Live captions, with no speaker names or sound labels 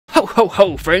Ho ho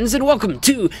ho, friends, and welcome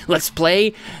to Let's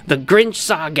Play the Grinch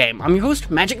Saw Game. I'm your host,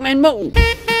 MagicManMo.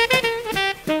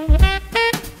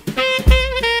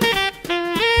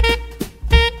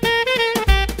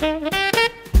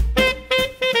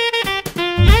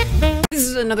 This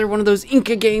is another one of those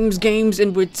Inca games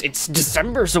in which it's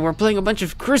December, so we're playing a bunch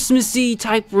of Christmassy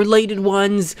type related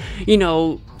ones, you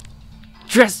know,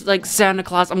 dressed like Santa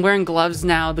Claus. I'm wearing gloves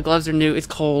now. The gloves are new. It's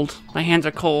cold. My hands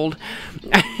are cold.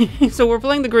 So we're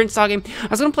playing the Grinch Saw Game. I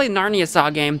was going to play Narnia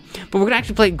Saw Game, but we're going to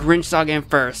actually play Grinch Saw Game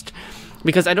first.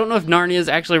 Because I don't know if Narnia is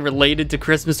actually related to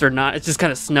Christmas or not. It's just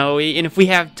kind of snowy. And if we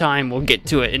have time, we'll get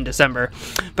to it in December.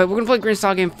 But we're going to play Grinch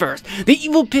Saw Game first. The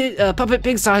evil puppet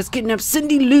Pigsaw has kidnapped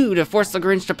Cindy Lou to force the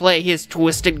Grinch to play his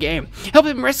twisted game. Help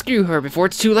him rescue her before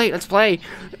it's too late. Let's play.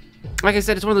 Like I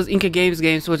said, it's one of those Inca games,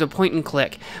 so it's a point and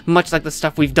click, much like the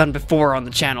stuff we've done before on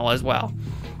the channel as well.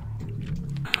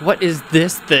 What is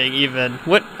this thing even?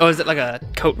 What? Oh, is it like a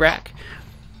coat rack?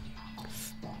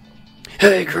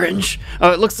 Hey, Grinch.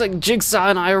 Oh, it looks like Jigsaw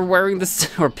and I are wearing this,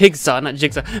 or Pigsaw, not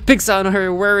Jigsaw. Pigsaw and I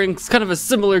are wearing kind of a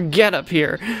similar getup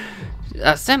here.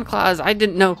 Santa Claus, I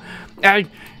didn't know.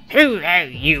 Who are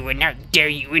you, and how dare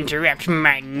you interrupt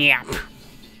my nap?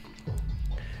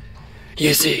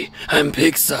 You see, I'm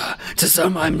Pigsaw. To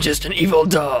some, I'm just an evil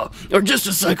doll, or just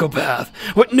a psychopath.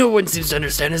 What no one seems to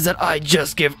understand is that I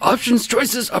just give options,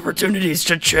 choices, opportunities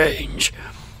to change.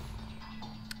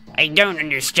 I don't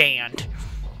understand.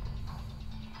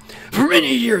 For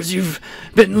many years, you've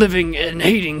been living and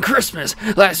hating Christmas.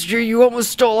 Last year, you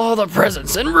almost stole all the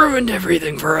presents and ruined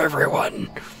everything for everyone.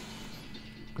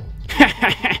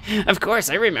 Of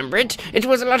course, I remember it. It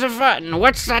was a lot of fun.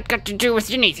 What's that got to do with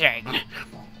anything?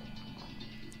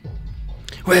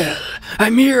 Well,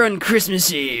 I'm here on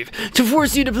Christmas Eve to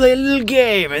force you to play a little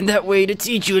game, and that way to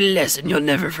teach you a lesson you'll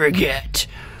never forget.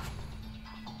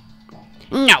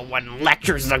 No one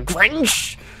lectures the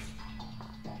Grinch.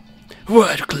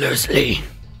 Watch closely.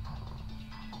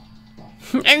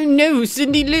 Oh no,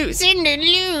 Cindy Lou! Cindy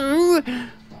Lou!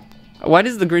 Why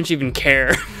does the Grinch even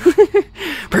care?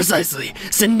 Precisely,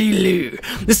 Cindy Lou,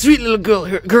 the sweet little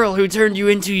girl who turned you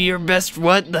into your best.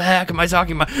 What the heck am I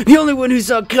talking about? The only one who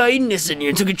saw kindness in you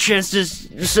and took a chance to,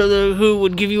 so the Who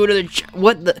would give you another.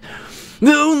 What the?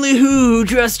 The only who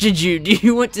trusted you. Do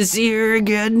you want to see her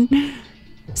again?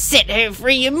 Set her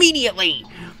free immediately.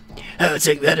 I'll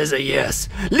take that as a yes.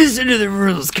 Listen to the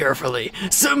rules carefully.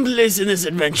 Someplace in this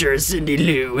adventure is Cindy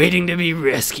Lou waiting to be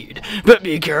rescued. But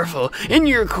be careful. In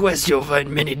your quest you'll find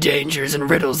many dangers and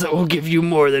riddles that will give you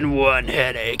more than one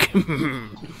headache. Win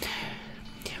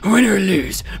or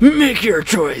lose, make your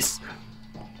choice.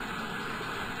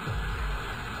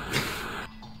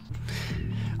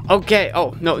 Okay,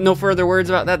 oh, no further words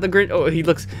about that. The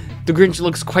Grinch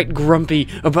looks quite grumpy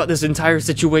about this entire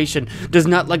situation. Does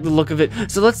not like the look of it.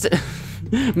 So let's...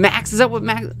 Max, is that what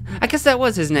Max... I guess that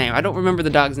was his name. I don't remember the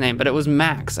dog's name, but it was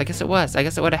Max. I guess it was. I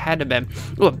guess it would have had to been.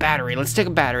 Oh, a battery. Let's take a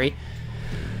battery.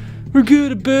 We're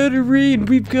good, a battery, and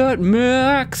we've got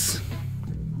Max.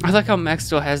 I like how Max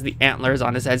still has the antlers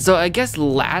on his head. So I guess,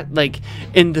 like,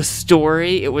 in the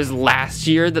story, it was last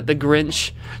year that the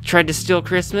Grinch tried to steal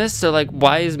Christmas. So, like,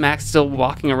 why is Max still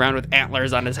walking around with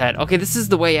antlers on his head? Okay, this is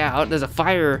the way out. There's a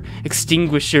fire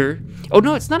extinguisher. Oh,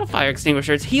 no, it's not a fire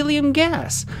extinguisher. It's helium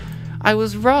gas. I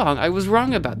was wrong. I was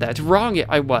wrong about that. Wrong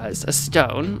I was. A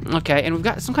stone. Okay, and we've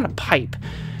got some kind of pipe.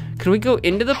 Can we go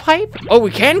into the pipe? Oh,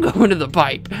 we can go into the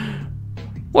pipe.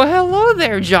 Well, hello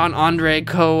there, John Andre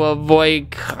Kaksire?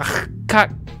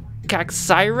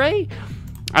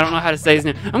 I don't know how to say his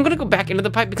name. I'm gonna go back into the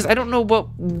pipe because I don't know what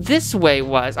this way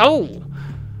was. Oh,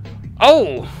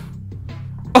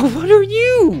 what are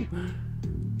you?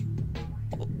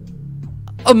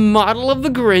 A model of the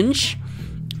Grinch?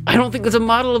 I don't think it's a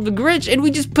model of the Grinch. And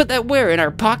we just put that where? In our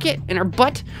pocket? In our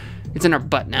butt? It's in our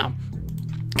butt now.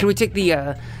 Can we take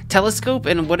the telescope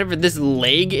and whatever this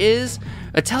leg is?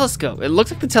 A telescope. It looks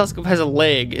like the telescope has a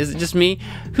leg. Is it just me?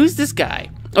 Who's this guy?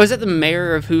 Oh, is that the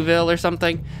mayor of Whoville or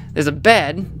something? There's a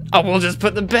bed. Oh, we'll just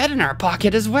put the bed in our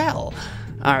pocket as well.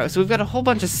 Alright, so we've got a whole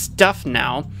bunch of stuff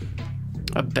now.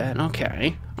 A bed,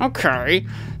 okay. Okay.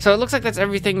 So it looks like that's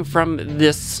everything from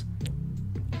this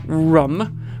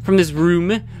room. From this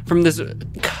room. From this...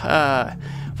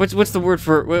 What's the word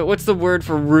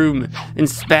for room in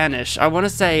Spanish? I want to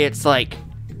say it's like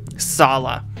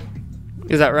sala.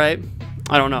 Is that right?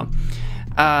 I don't know.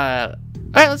 All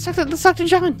right, let's talk to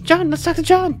John. John, let's talk to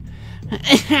John.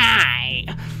 Hi.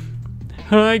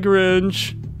 Hi,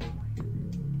 Grinch.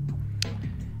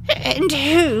 And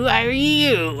who are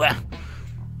you?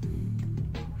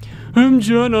 I'm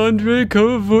John Andre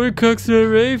Cowboy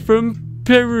Coxere from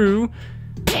Peru.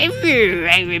 Peru?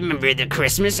 I remember the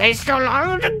Christmas I stole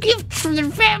all the gifts from the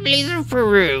families of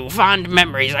Peru. Fond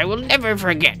memories I will never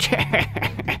forget.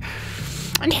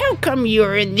 And how come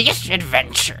you're in this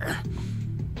adventure?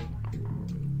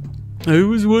 I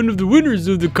was one of the winners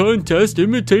of the contest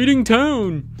imitating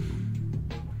town.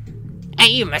 Hey,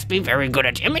 you must be very good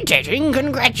at imitating.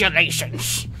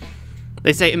 Congratulations.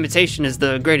 They say imitation is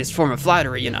the greatest form of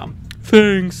flattery, you know.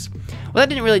 Thanks. Well, that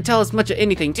didn't really tell us much of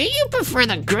anything. Do you prefer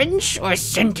the Grinch or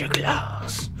Santa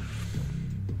Claus?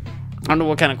 I don't know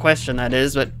what kind of question that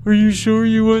is, but... Are you sure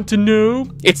you want to know?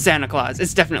 It's Santa Claus.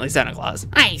 It's definitely Santa Claus.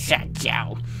 I said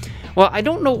so. Well, I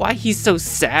don't know why he's so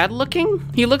sad looking.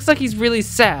 He looks like he's really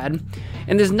sad,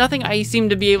 and there's nothing I seem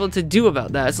to be able to do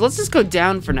about that. So let's just go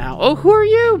down for now. Oh, who are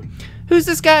you? Who's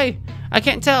this guy? I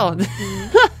can't tell.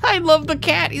 I love the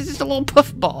cat. He's just a little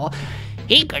puffball.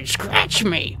 He could scratch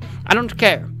me. I don't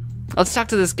care. Let's talk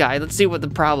to this guy. Let's see what the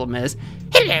problem is.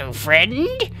 Hello, friend.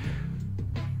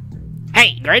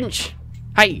 Hey, Grinch.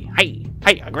 Hey,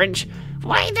 Grinch.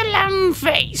 Why the long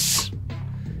face?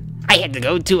 I had to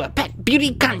go to a pet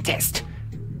beauty contest.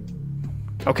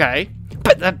 Okay.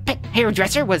 But the pet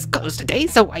hairdresser was closed today,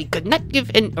 so I could not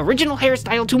give an original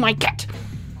hairstyle to my cat.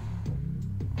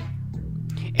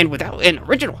 And without an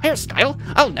original hairstyle,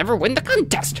 I'll never win the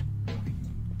contest.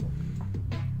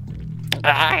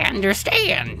 I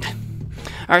understand.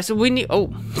 Alright, so we need...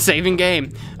 Oh, saving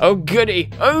game. Oh, goody.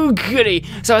 Oh, goody.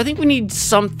 So I think we need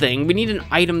something. We need an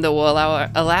item that will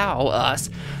allow us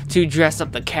to dress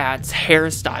up the cat's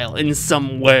hairstyle in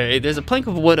some way. There's a plank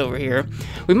of wood over here.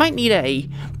 We might need a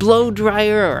blow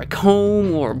dryer or a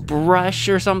comb or a brush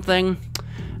or something.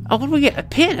 Oh, what do we get? A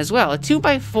pin as well. A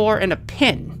 2x4 and a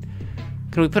pin.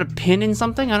 Can we put a pin in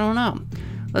something? I don't know.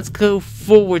 Let's go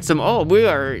forward some... Oh, we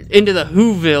are into the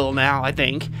Whoville now, I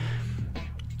think.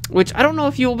 Which, I don't know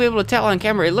if you'll be able to tell on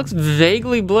camera. It looks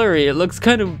vaguely blurry. It looks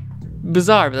kind of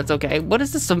bizarre, but that's okay. What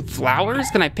is this? Some flowers?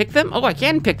 Can I pick them? Oh, I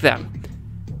can pick them.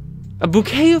 A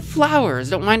bouquet of flowers.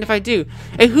 Don't mind if I do.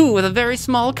 A Who with a very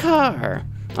small car.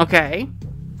 Okay.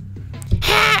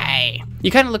 Hi.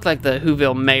 You kind of look like the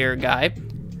Whoville mayor guy.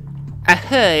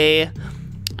 Hey.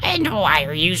 And why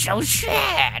are you so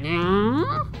sad?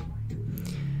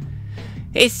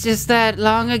 It's just that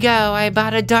long ago I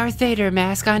bought a Darth Vader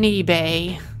mask on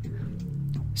eBay.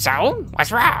 So,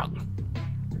 what's wrong?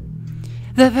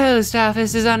 The post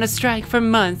office is on a strike for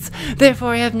months,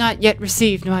 therefore I have not yet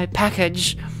received my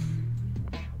package.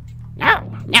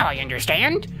 Oh, now I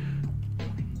understand.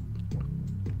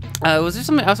 Was there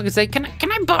something else I could say? Can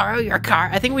I borrow your car?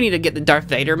 I think we need to get the Darth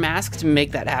Vader mask to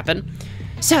make that happen.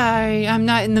 Sorry, I'm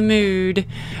not in the mood.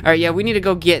 Alright, yeah, we need to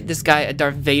go get this guy a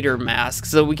Darth Vader mask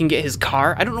so we can get his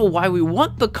car. I don't know why we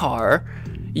want the car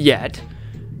yet,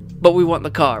 but we want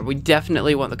the car. We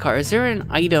definitely want the car. Is there an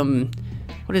item?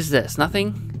 What is this?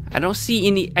 Nothing? I don't see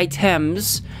any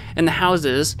items in the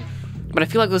houses, but I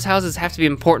feel like those houses have to be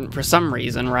important for some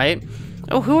reason, right?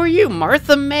 Oh, who are you?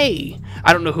 Martha May.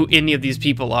 I don't know who any of these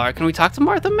people are. Can we talk to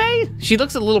Martha May? She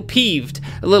looks a little peeved,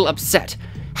 a little upset.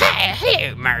 Hi,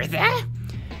 hello, Martha.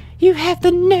 You have the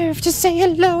nerve to say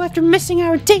hello after missing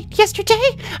our date yesterday?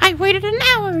 I waited an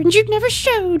hour and you never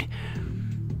showed.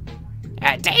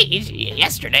 A date?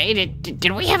 Yesterday?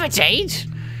 Did we have a date?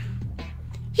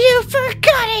 You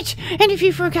forgot it! And if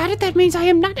you forgot it, that means I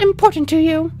am not important to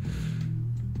you.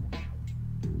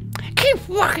 Keep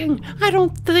walking! I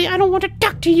don't want to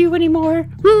talk to you anymore.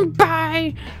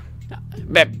 Bye!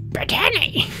 But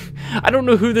honey... I don't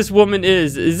know who this woman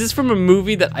is. Is this from a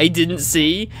movie that I didn't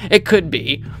see? It could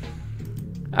be.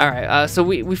 Alright, so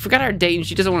we forgot our date and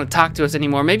she doesn't want to talk to us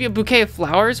anymore. Maybe a bouquet of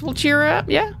flowers will cheer her up,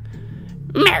 yeah?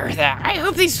 Martha, I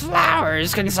hope these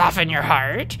flowers can soften your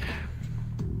heart.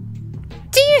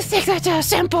 Do you think that a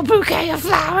simple bouquet of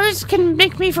flowers can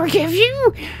make me forgive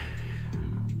you?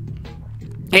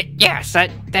 Yes,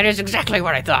 that is exactly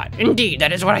what I thought. Indeed,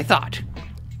 that is what I thought.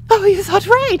 Oh, you thought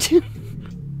right.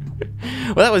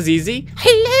 Well, that was easy.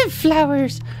 I love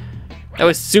flowers. That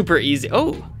was super easy.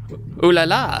 Oh, ooh la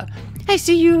la. I'll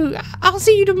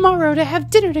see you tomorrow to have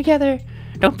dinner together.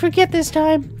 Don't forget this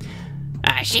time.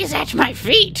 She's at my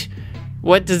feet.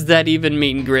 What does that even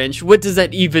mean, Grinch? What does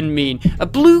that even mean? A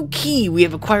blue key. We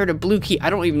have acquired a blue key. I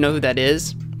don't even know who that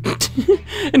is.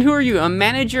 And who are you? A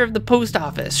manager of the post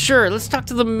office. Sure, let's talk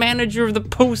to the manager of the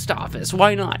post office.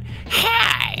 Why not?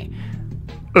 Hi.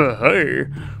 Hey.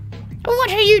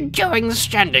 What are you doing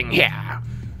standing here?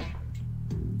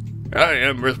 I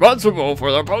am responsible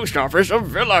for the post office of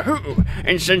Villa Who,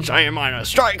 and since I am on a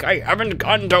strike, I haven't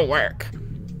gone to work.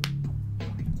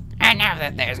 And now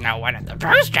that there's no one at the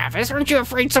post office, aren't you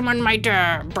afraid someone might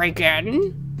break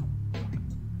in?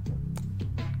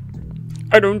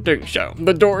 I don't think so.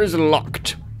 The door is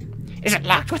locked. Is it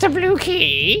locked with a blue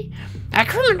key?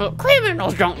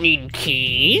 Criminals don't need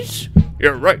keys.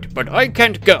 You're right, but I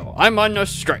can't go. I'm on a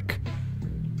strike.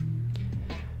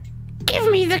 Give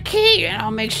me the key and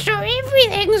I'll make sure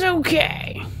everything's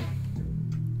okay.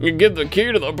 You give the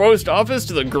key to the post office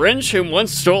to the Grinch who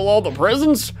once stole all the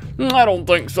presents? I don't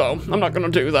think so. I'm not gonna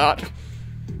do that.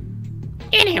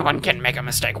 Anyone can make a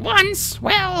mistake once.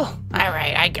 Well,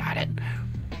 alright, I got it.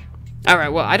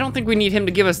 Alright, well, I don't think we need him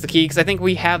to give us the key because I think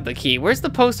we have the key. Where's the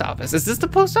post office? Is this the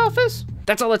post office?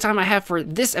 That's all the time I have for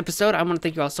this episode. I want to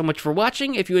thank you all so much for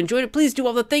watching. If you enjoyed it, please do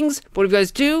all the things. But if you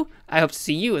guys do, I hope to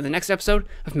see you in the next episode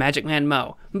of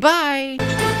MagicManMo. Bye!